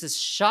 I mean, it's this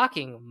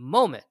shocking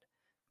moment,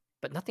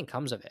 but nothing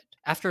comes of it.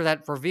 After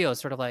that reveal,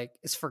 it's sort of like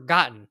it's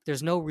forgotten.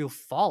 There's no real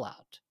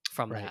fallout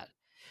from Right. that.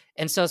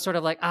 And so it's sort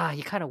of like,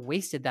 you kind of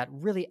wasted that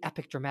really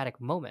epic, dramatic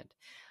moment.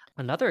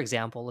 Another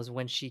example is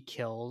when she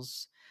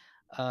kills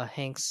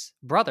Hank's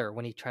brother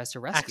when he tries to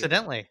rescue him.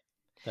 Accidentally,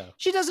 though.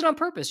 She does it on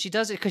purpose. She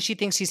does it because she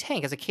thinks he's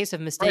Hank as a case of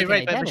Right, mistaken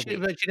right, but identity.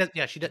 she does,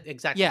 yeah, she does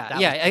exactly. Yeah, That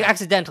yeah, was the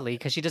accidentally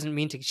because she doesn't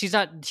mean to. She's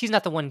not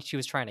the one she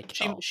was trying to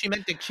kill. she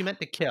meant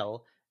to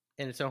kill,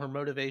 and so her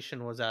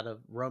motivation was out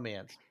of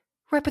romance.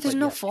 Right, but there's But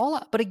no yeah,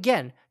 fallout. But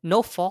again,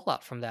 no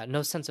fallout from that.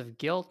 No sense of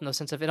guilt. No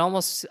sense of it.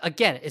 Almost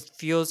again, it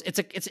feels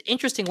it's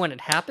interesting when it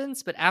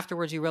happens, but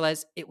afterwards you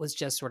realize it was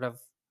just sort of,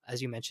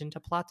 as you mentioned, a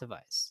plot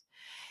device.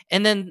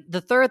 And then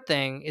the third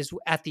thing is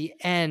at the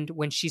end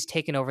when she's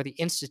taken over the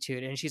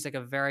institute and she's like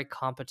a very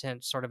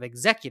competent sort of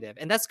executive,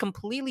 and that's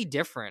completely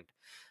different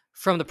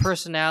from the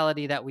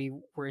personality that we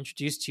were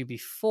introduced to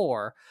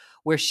before,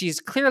 where she's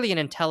clearly an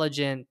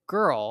intelligent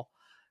girl.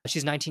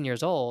 She's 19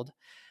 years old,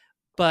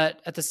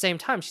 but at the same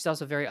time she's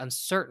also very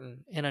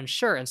uncertain and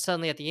unsure, and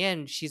suddenly at the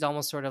end she's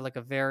almost sort of like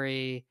a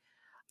very,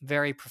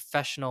 very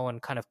professional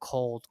and kind of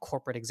cold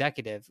corporate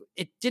executive.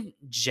 It didn't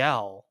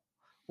gel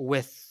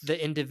with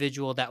the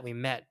individual that we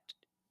met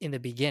in the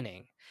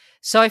beginning.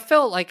 So I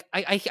felt like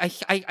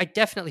I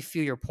definitely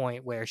feel your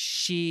point where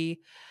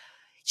she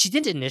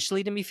didn't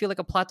initially to me feel like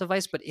a plot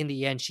device, but in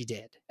the end she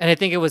did. And I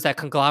think it was that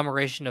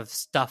conglomeration of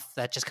stuff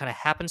that just kind of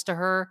happens to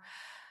her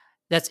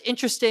that's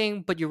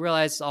interesting, but you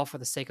realize it's all for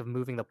the sake of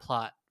moving the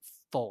plot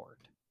forward.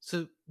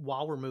 so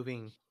while we're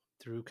moving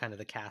through kind of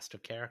the cast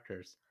of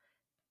characters.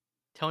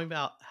 Tell me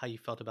about how you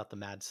felt about the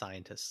mad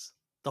scientists,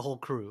 the whole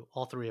crew,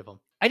 all three of them.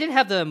 I didn't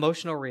have the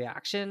emotional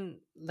reaction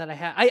that I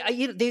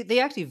had. They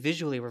actually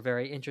visually were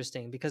very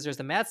interesting because there's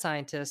the mad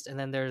scientist and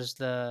then there's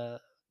the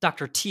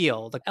Dr.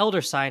 Teal, the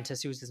elder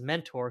scientist who's his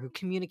mentor who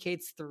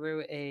communicates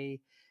through a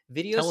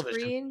video Television.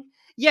 screen.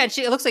 Yeah, and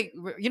it looks like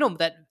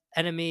that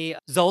enemy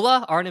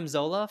Zola, Arnim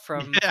Zola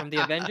from the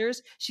Yeah.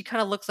 Avengers. She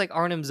kind of looks like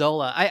Arnim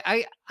Zola.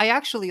 I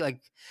actually like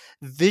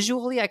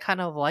visually. I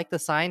kind of like the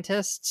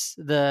scientists.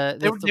 They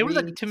were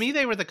Three. to me,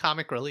 they were the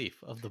comic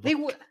relief of the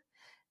book.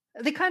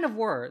 They kind of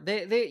were.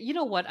 They you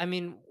know what? I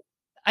mean,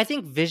 I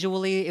think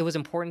visually it was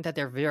important that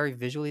they're very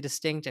visually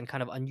distinct and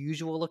kind of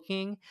unusual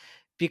looking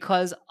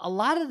because a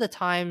lot of the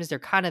times they're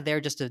kind of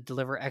there just to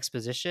deliver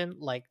exposition.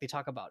 Like they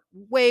talk about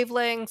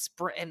wavelengths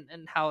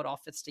and how it all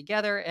fits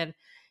together and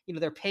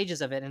there are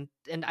pages of it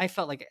and I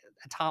felt like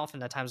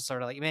often at times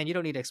sort of like, man, you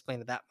don't need to explain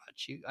it that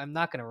much. I'm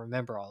not going to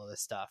remember all of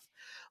this stuff.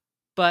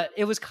 But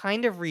it was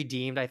kind of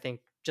redeemed, I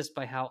think, just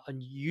by how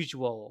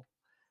unusual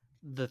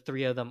the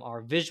three of them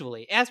are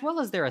visually, as well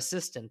as their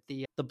assistant,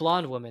 the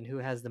blonde woman who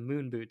has the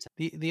moon boots.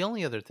 The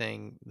only other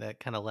thing that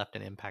kind of left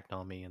an impact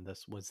on me in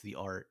this was the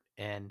art,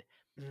 and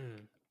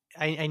Mm.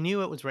 I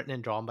knew it was written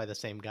and drawn by the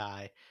same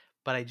guy,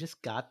 but I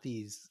just got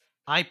these.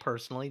 I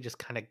personally just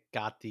kind of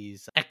got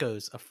these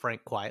echoes of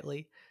Frank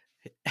Quietly,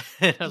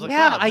 and I was like,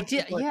 Yeah, "Wow, I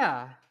did.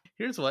 Yeah,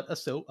 here's what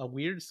a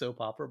weird soap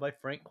opera by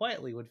Frank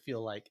Quietly would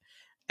feel like."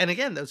 And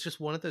again, that was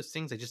just one of those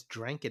things. I just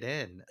drank it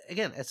in.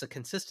 Again, it's a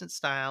consistent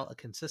style, a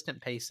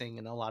consistent pacing,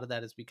 and a lot of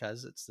that is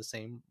because it's the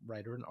same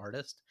writer and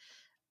artist.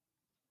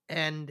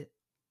 And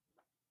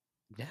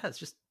yeah, it's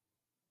just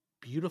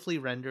beautifully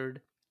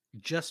rendered,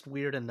 just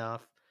weird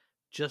enough,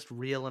 just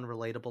real and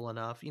relatable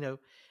enough.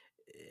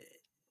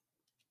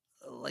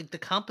 Like the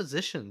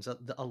compositions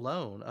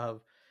alone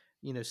of,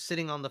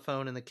 sitting on the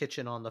phone in the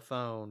kitchen on the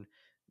phone,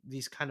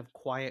 these kind of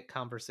quiet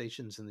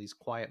conversations and these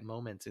quiet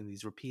moments and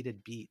these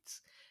repeated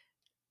beats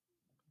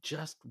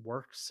just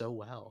worked so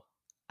well.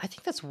 I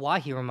think that's why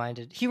he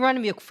reminded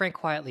me of Frank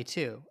Quietly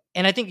too.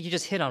 And I think you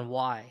just hit on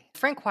why.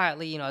 Frank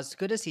Quietly, as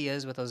good as he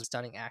is with those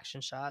stunning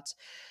action shots,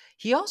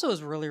 he also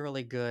is really,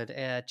 really good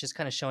at just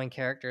kind of showing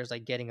characters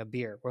like getting a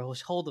beer, where he'll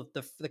hold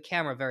the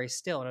camera very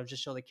still and it'll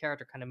just show the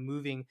character kind of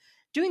moving,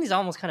 doing these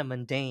almost kind of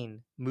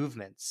mundane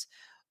movements.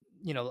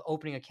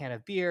 Opening a can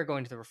of beer,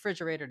 going to the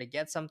refrigerator to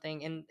get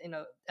something. And,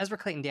 Ezra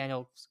Clayton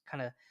Daniels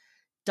kind of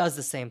does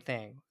the same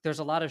thing. There's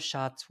a lot of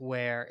shots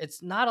where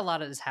it's not a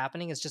lot of is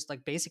happening. It's just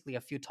like basically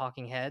a few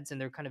talking heads and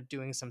they're kind of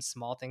doing some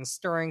small things,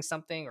 stirring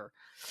something or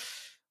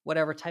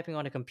whatever, typing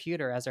on a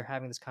computer as they're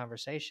having this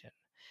conversation.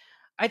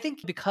 I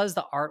think because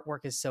the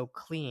artwork is so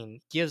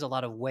clean, gives a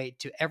lot of weight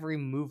to every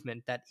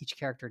movement that each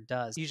character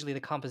does. Usually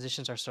the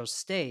compositions are so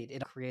staid,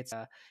 it creates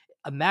a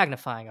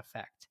magnifying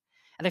effect.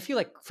 And I feel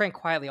like Frank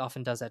Quietly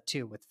often does that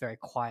too with very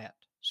quiet,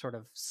 sort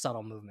of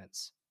subtle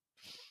movements.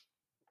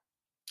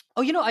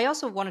 Oh, I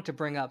also wanted to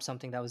bring up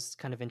something that was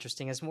kind of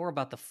interesting. It's more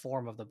about the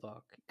form of the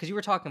book because you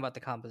were talking about the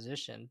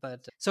composition.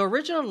 But so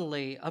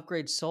originally,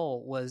 Upgrade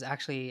Soul was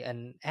actually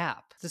an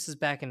app. This is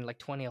back in like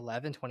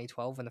 2011,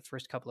 2012 when the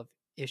first couple of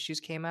issues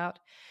came out.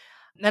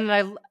 And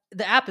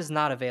the app is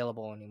not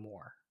available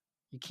anymore.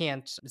 You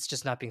can't, it's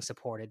just not being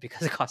supported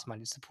because it costs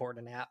money to support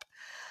an app.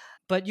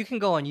 But you can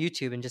go on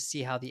YouTube and just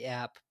see how the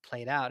app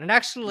played out. And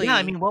actually, Yeah,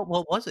 I mean, what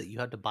was it? You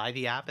had to buy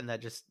the app, and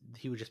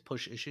he would just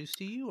push issues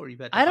to you, or you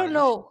had to I buy don't the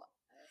know.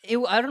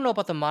 I don't know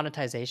about the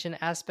monetization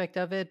aspect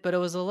of it, but it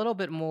was a little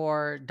bit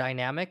more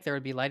dynamic. There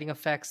would be lighting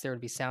effects, there would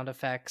be sound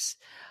effects.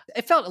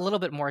 It felt a little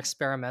bit more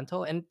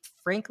experimental. And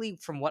frankly,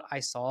 from what I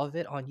saw of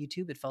it on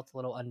YouTube, it felt a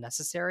little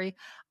unnecessary.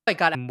 I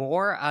got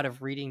more out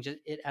of reading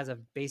it as a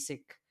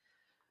basic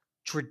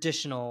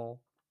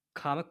traditional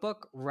comic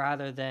book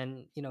rather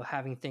than,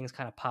 having things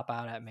kind of pop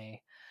out at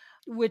me,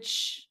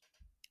 which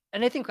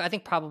and I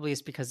think probably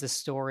it's because this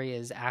story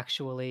is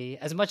actually,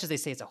 as much as they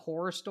say it's a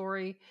horror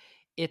story,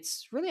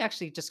 it's really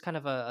actually just kind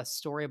of a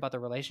story about the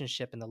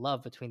relationship and the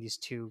love between these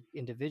two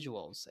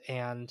individuals.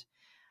 And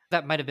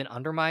that might have been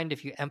undermined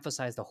if you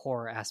emphasize the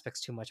horror aspects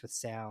too much with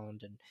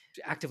sound and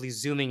actively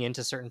zooming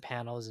into certain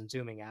panels and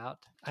zooming out.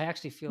 I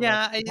actually feel like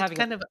Yeah, it's having a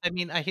kind of. I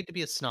mean, I hate to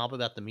be a snob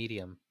about the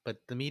medium, but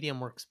the medium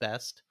works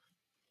best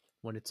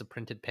when it's a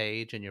printed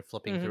page and you're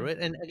flipping through Mhm. it.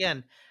 And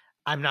again,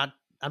 I'm not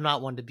I'm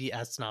not one to be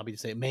as snobby to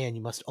say, man,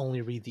 you must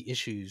only read the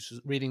issues.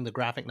 Reading the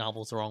graphic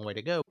novel is the wrong way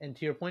to go. And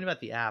to your point about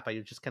the app, I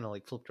just kind of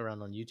like flipped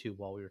around on YouTube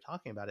while we were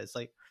talking about it. It's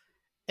like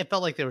it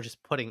felt like they were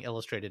just putting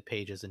illustrated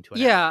pages into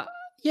an app.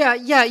 Yeah,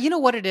 yeah. You know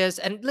what it is,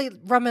 and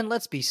Raman,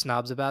 let's be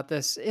snobs about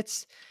this.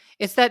 It's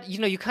that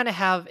you kind of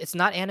have. It's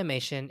not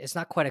animation. It's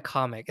not quite a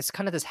comic. It's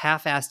kind of this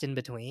half-assed in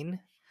between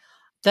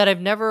that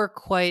I've never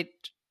quite.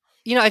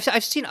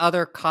 I've seen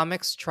other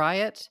comics try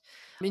it.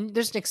 I mean,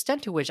 there's an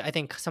extent to which I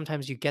think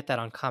sometimes you get that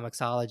on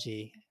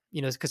Comixology.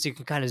 Because you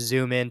can kind of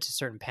zoom into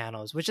certain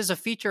panels, which is a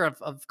feature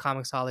of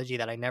Comixology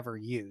that I never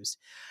use.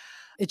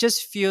 It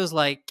just feels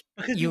like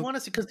Because you want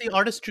to see, because the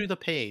artist drew the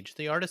page.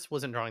 The artist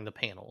wasn't drawing the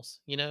panels,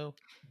 you know?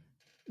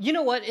 You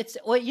know what? It's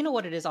well, you know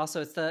what it is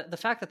also. It's the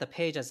fact that the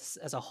page as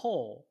a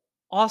whole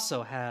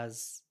also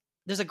has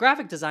there's a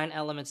graphic design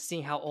element to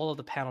seeing how all of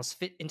the panels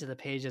fit into the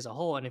page as a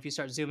whole. And if you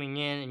start zooming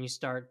in and you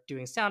start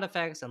doing sound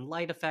effects and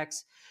light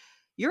effects,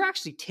 you're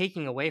actually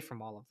taking away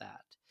from all of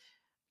that.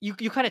 You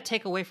kind of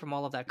take away from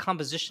all of that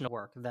compositional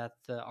work that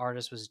the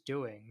artist was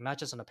doing, not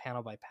just on a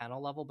panel by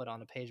panel level, but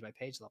on a page by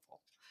page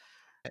level.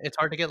 It's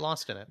hard to get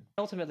lost in it.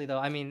 Ultimately, though,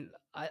 I mean,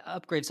 I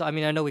upgrade. So, I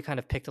mean, I know we kind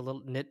of picked a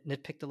little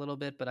nitpicked a little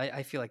bit, but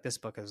I feel like this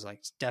book is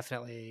like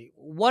definitely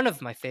one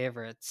of my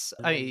favorites.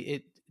 I mean,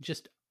 it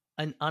just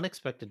an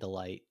unexpected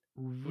delight.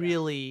 Yeah.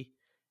 Really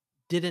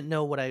didn't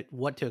know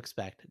what to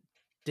expect.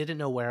 Didn't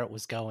know where it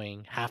was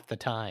going half the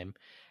time.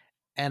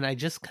 And I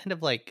just kind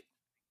of like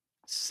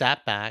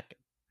sat back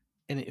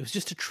and it was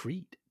just a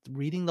treat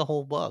reading the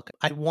whole book.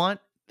 I want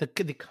the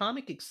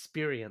comic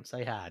experience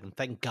I had, and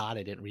thank God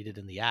I didn't read it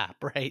in the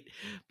app, right?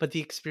 But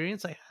the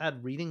experience I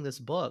had reading this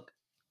book,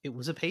 it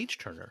was a page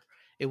turner.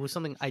 It was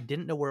something I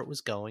didn't know where it was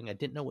going. I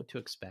didn't know what to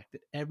expect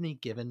at any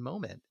given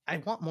moment. I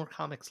want more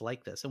comics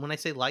like this. And when I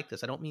say like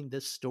this, I don't mean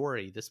this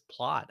story, this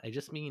plot. I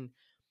just mean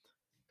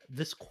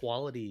this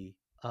quality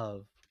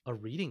of a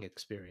reading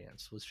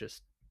experience was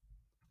just,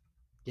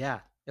 yeah.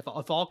 If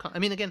all, I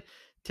mean, again,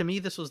 to me,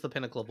 this was the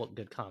pinnacle of what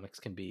good comics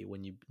can be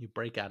when you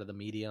break out of the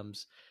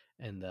mediums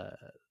and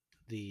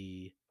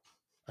the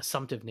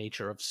assumptive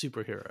nature of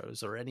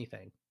superheroes or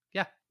anything.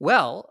 Yeah.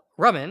 Well,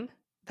 Raman,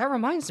 that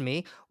reminds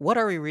me, what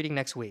are we reading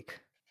next week?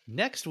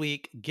 Next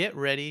week, get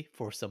ready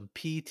for some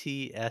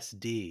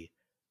PTSD.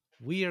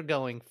 We are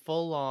going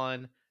full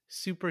on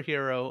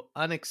superhero,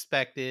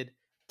 unexpected,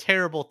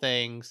 terrible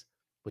things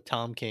with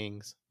Tom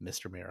King's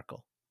Mr.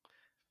 Miracle.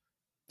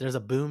 There's a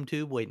boom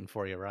tube waiting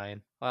for you,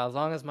 Ryan. Well, as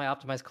long as my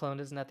optimized clone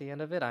isn't at the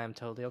end of it, I am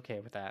totally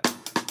okay with that.